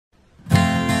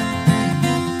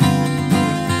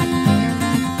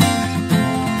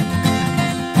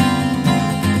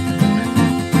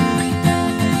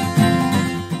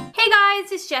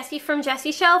Jessie from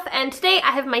Jessie Shelf, and today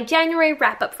I have my January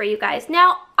wrap-up for you guys.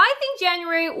 Now, I think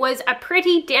January was a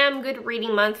pretty damn good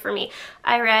reading month for me.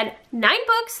 I read 9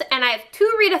 books, and I have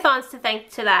 2 readathons to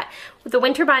thank to that, with the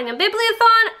Winter Biannual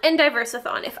Bibliothon and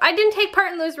DiverseATHon. If I didn't take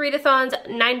part in those readathons,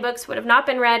 9 books would have not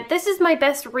been read. This is my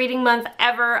best reading month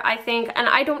ever, I think, and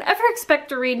I don't ever expect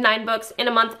to read 9 books in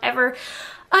a month ever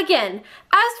again.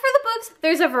 As for the books,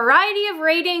 there's a variety of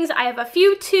ratings. I have a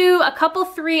few 2, a couple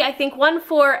 3, I think 1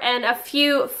 4, and a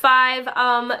few 5.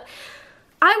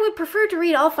 I would prefer to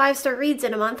read all 5-star reads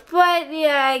in a month, but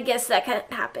yeah, I guess that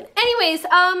can't happen. Anyways,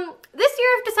 this year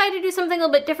I've decided to do something a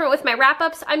little bit different with my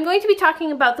wrap-ups. I'm going to be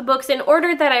talking about the books in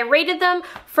order that I rated them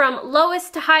from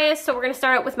lowest to highest. So we're going to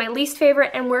start out with my least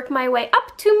favorite and work my way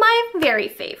up to my very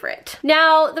favorite.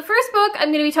 Now, the first book I'm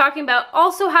going to be talking about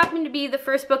also happened to be the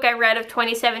first book I read of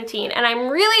 2017, and I'm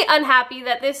really unhappy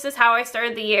that this is how I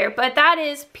started the year, but that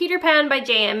is Peter Pan by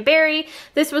JM Barrie.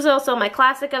 This was also my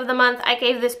classic of the month. I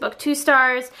gave this book 2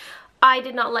 stars. I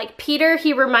did not like Peter.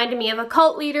 He reminded me of a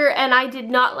cult leader, and I did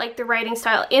not like the writing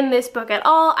style in this book at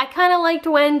all. I kind of liked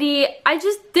Wendy. I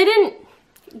just didn't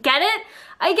get it,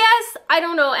 I guess. I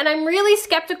don't know, and I'm really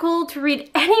skeptical to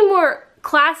read any more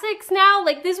classics now.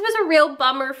 Like, this was a real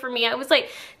bummer for me. I was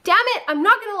like, damn it, I'm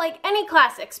not gonna like any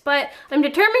classics, but I'm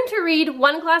determined to read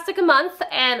 1 classic a month,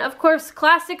 and of course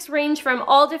classics range from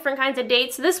all different kinds of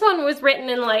dates. This one was written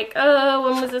in like,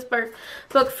 when was this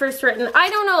book first written? I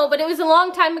don't know, but it was a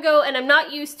long time ago, and I'm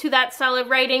not used to that style of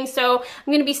writing, so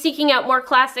I'm gonna be seeking out more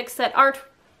classics that aren't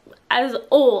as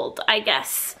old, I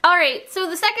guess. Alright, so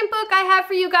the second book I have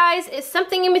for you guys is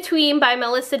Something in Between by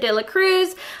Marissa de la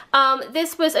Cruz.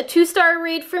 This was a 2-star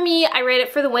read for me. I read it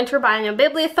for the Winter Biannual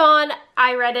Bibliothon.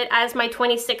 I read it as my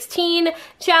 2016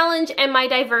 challenge and my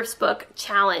diverse book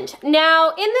challenge. Now,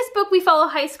 in this book, we follow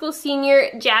high school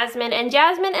senior Jasmine, and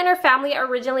Jasmine and her family are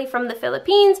originally from the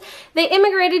Philippines. They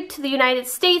immigrated to the United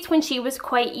States when she was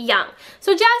quite young.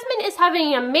 So Jasmine is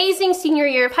having an amazing senior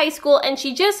year of high school, and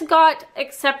she just got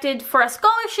accepted for a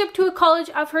scholarship to a college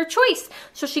of her choice.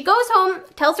 So she goes home,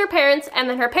 tells her parents, and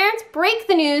then her parents break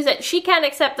the news that she can't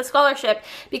accept the scholarship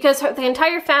because the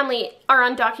entire family are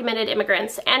undocumented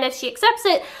immigrants, and if she accepts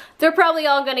it, they're probably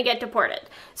all going to get deported.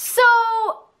 So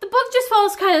the book just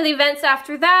follows kind of the events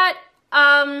after that.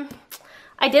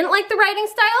 I didn't like the writing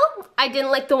style, I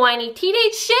didn't like the whiny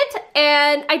teenage shit,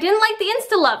 and I didn't like the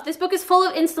insta-love. This book is full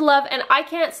of insta-love, and I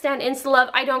can't stand insta-love.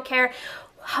 I don't care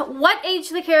what age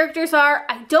the characters are.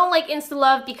 I don't like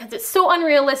insta-love because it's so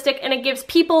unrealistic, and it gives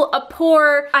people a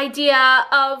poor idea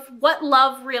of what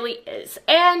love really is.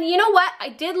 And you know what? I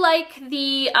did like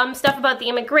the stuff about the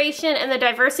immigration and the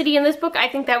diversity in this book. I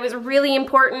think that was really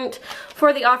important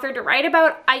for the author to write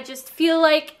about. I just feel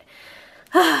like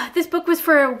this book was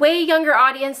for a way younger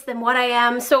audience than what I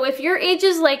am, so if your age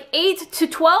is like 8 to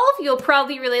 12, you'll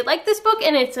probably really like this book,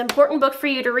 and it's an important book for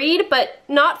you to read, but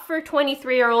not for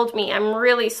 23-year-old me. I'm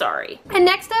really sorry. And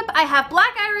next up, I have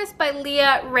Black Iris by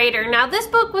Leah Rader. Now, this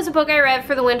book was a book I read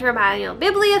for the Winter Biannual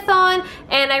Bibliothon,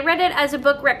 and I read it as a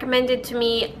book recommended to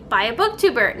me by a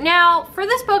booktuber. Now, for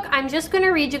this book, I'm just going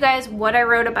to read you guys what I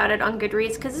wrote about it on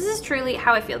Goodreads, because this is truly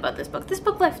how I feel about this book. This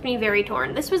book left me very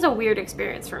torn. This was a weird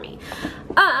experience for me.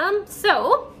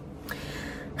 So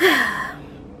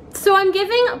I'm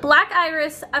giving Black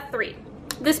Iris a 3.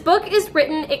 This book is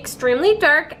written extremely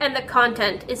dark, and the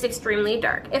content is extremely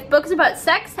dark. If books about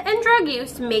sex and drug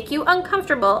use make you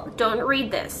uncomfortable, don't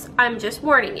read this. I'm just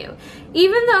warning you.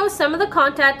 Even though some of the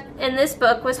content in this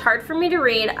book was hard for me to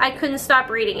read, I couldn't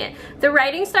stop reading it. The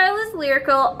writing style is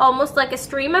lyrical, almost like a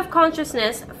stream of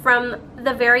consciousness from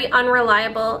the very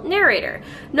unreliable narrator.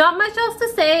 Not much else to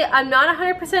say. I'm not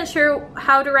 100% sure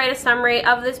how to write a summary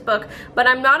of this book, but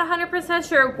I'm not 100%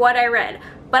 sure what I read.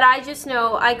 But I just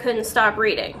know I couldn't stop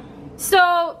reading.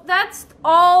 So that's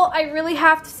all I really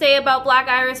have to say about Black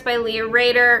Iris by Leah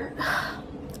Rader.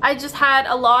 I just had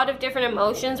a lot of different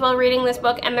emotions while reading this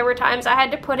book, and there were times I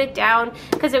had to put it down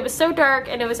because it was so dark,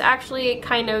 and it was actually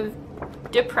kind of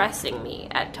depressing me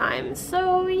at times.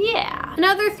 So yeah.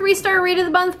 Another 3-star read of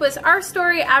the month was Our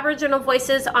Story, Aboriginal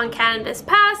Voices on Canada's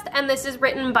Past, and this is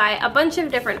written by a bunch of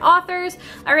different authors.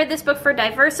 I read this book for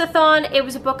DiverseATHon. It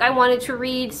was a book I wanted to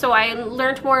read, so I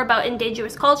learned more about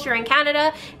Indigenous culture in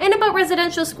Canada and about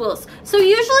residential schools. So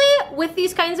usually with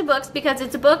these kinds of books, because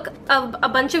it's a book of a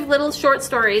bunch of little short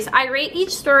stories, I rate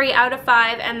each story out of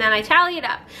 5 and then I tally it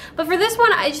up. But for this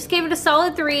one, I just gave it a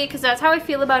solid 3 because that's how I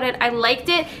feel about it. I liked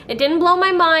it. It didn't blow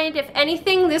my mind. If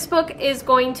anything, this book is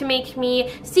going to make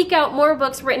me seek out more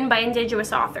books written by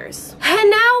Indigenous authors. And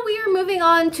now we are moving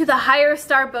on to the higher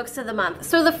star books of the month.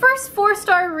 So the first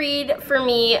 4-star read for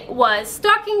me was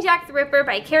Stalking Jack the Ripper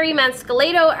by Kerri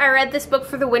Maniscalo. I read this book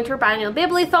for the Winter Biannual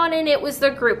Bib, and it was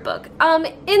the group book.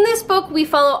 In this book, we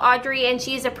follow Audrey, and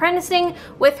she's apprenticing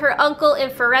with her uncle in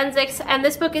forensics, and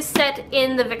this book is set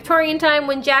in the Victorian time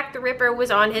when Jack the Ripper was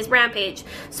on his rampage.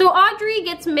 So Audrey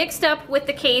gets mixed up with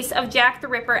the case of Jack the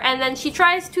Ripper, and then she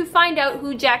tries to find out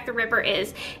who Jack the Ripper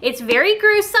is. It's very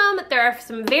gruesome. There are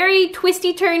some very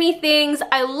twisty-turny things.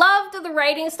 I loved the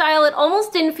writing style. It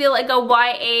almost didn't feel like a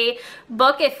YA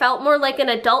book. It felt more like an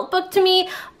adult book to me.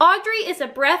 Audrey is a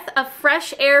breath of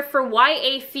fresh air for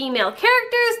YA female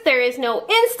characters. There is no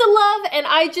insta-love, and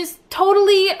I just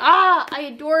totally,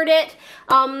 I adored it.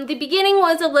 The beginning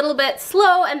was a little bit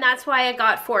slow, and that's why I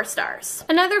got 4 stars.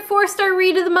 Another 4-star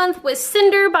read of the month was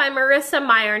Cinder by Marissa,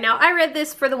 Meyer. Now, I read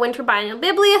this for the Winter Biannual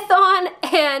Bibliathon,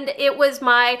 and it was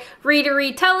my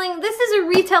retelling. This is a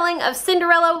retelling of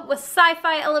Cinderella with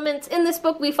sci-fi elements. In this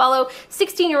book, we follow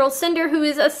 16-year-old Cinder, who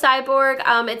is a cyborg.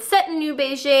 It's set in New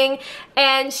Beijing,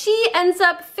 and she ends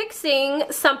up fixing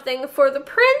something for the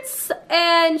prince,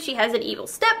 and she has an evil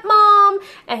stepmom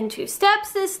and 2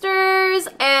 stepsisters,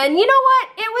 and you know what?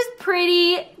 It was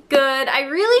pretty good. I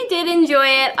really did enjoy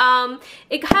it.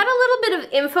 It had a little bit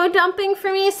of info dumping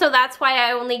for me, so that's why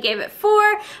I only gave it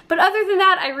 4. But other than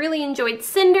that, I really enjoyed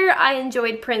Cinder. I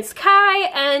enjoyed Prince Kai,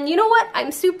 and you know what?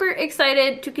 I'm super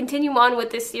excited to continue on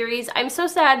with this series. I'm so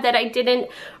sad that I didn't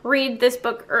read this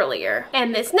book earlier.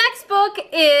 And this next book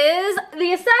is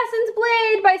The Assassin's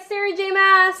Blade by Sarah J.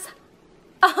 Maas.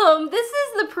 This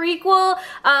is the prequel,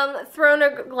 Throne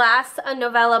of Glass, a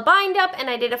novella bind-up, and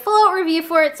I did a full-out review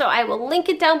for it, so I will link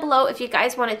it down below if you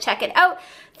guys want to check it out.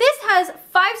 This has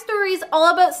 5 stories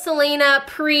all about Selena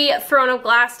pre-Throne of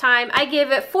Glass time. I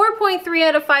gave it 4.3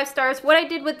 out of 5 stars. What I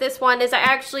did with this one is I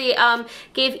actually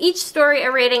gave each story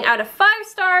a rating out of 5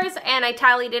 stars, and I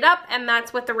tallied it up, and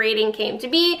that's what the rating came to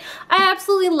be. I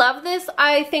absolutely love this.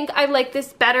 I think I like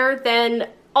this better than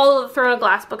all of the Throne of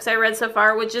Glass books I read so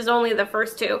far, which is only the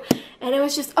first 2. And it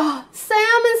was just, oh, Sam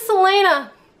and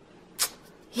Selena.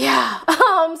 Yeah.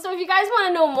 So if you guys want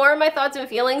to know more of my thoughts and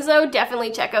feelings though,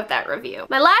 definitely check out that review.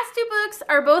 My last 2 books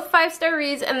are both 5-star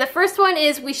reads, and the first one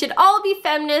is We Should All Be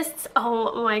Feminists.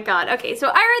 Oh my god. Okay, so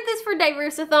I read this for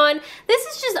DiverseATHON. This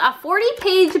is just a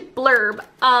 40-page blurb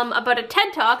about a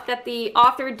TED Talk that the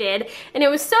author did, and it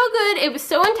was so good, it was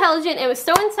so intelligent, it was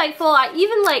so insightful. I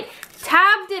even like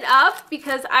tabbed it up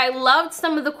because I loved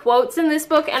some of the quotes in this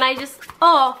book, and I just,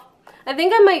 I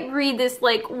think I might read this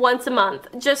like once a month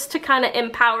just to kind of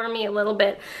empower me a little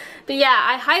bit. But yeah,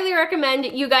 I highly recommend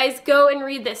you guys go and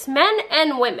read this, men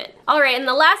and women. Alright, and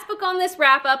the last book on this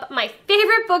wrap up, my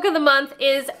favorite book of the month,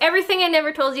 is Everything I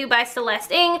Never Told You by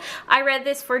Celeste. I read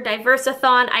this for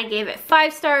DiverseATHON. I gave it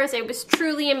 5 stars. It was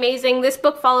truly amazing. This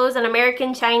book follows an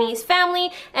American Chinese family,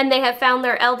 and they have found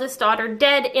their eldest daughter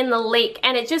dead in the lake,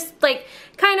 and it just like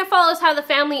kind of follows how the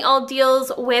family all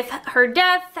deals with her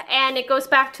death, and it goes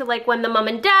back to like when the mom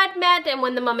and dad met and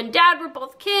when the mom and dad were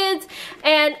both kids,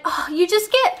 and you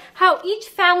just get how each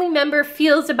family member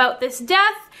feels about this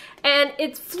death, and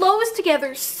it flows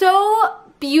together so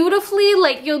beautifully.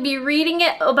 Like you'll be reading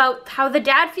it about how the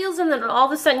dad feels, and then all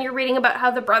of a sudden you're reading about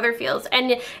how the brother feels,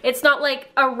 and it's not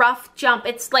like a rough jump.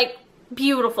 It's like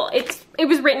beautiful. It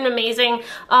was written amazing.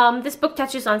 This book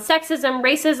touches on sexism,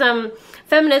 racism,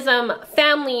 feminism,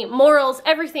 family, morals,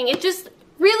 everything. It just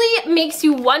really makes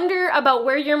you wonder about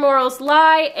where your morals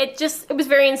lie. It was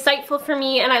very insightful for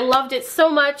me, and I loved it so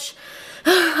much.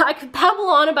 I could babble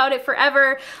on about it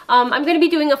forever. I'm going to be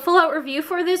doing a full-out review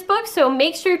for this book, so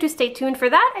make sure to stay tuned for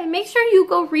that, and make sure you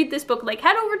go read this book. Like,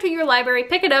 head over to your library,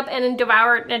 pick it up, and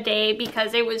devour it in a day,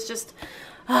 because it was just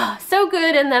so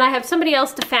good, and then I have somebody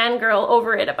else to fangirl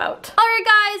over it about. Alright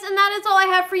guys, and that is all I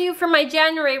have for you for my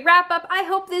January wrap-up. I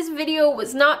hope this video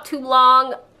was not too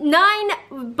long.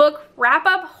 9-book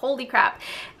wrap-up? Holy crap.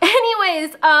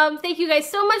 Anyways, thank you guys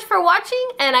so much for watching,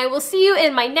 and I will see you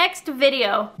in my next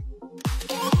video.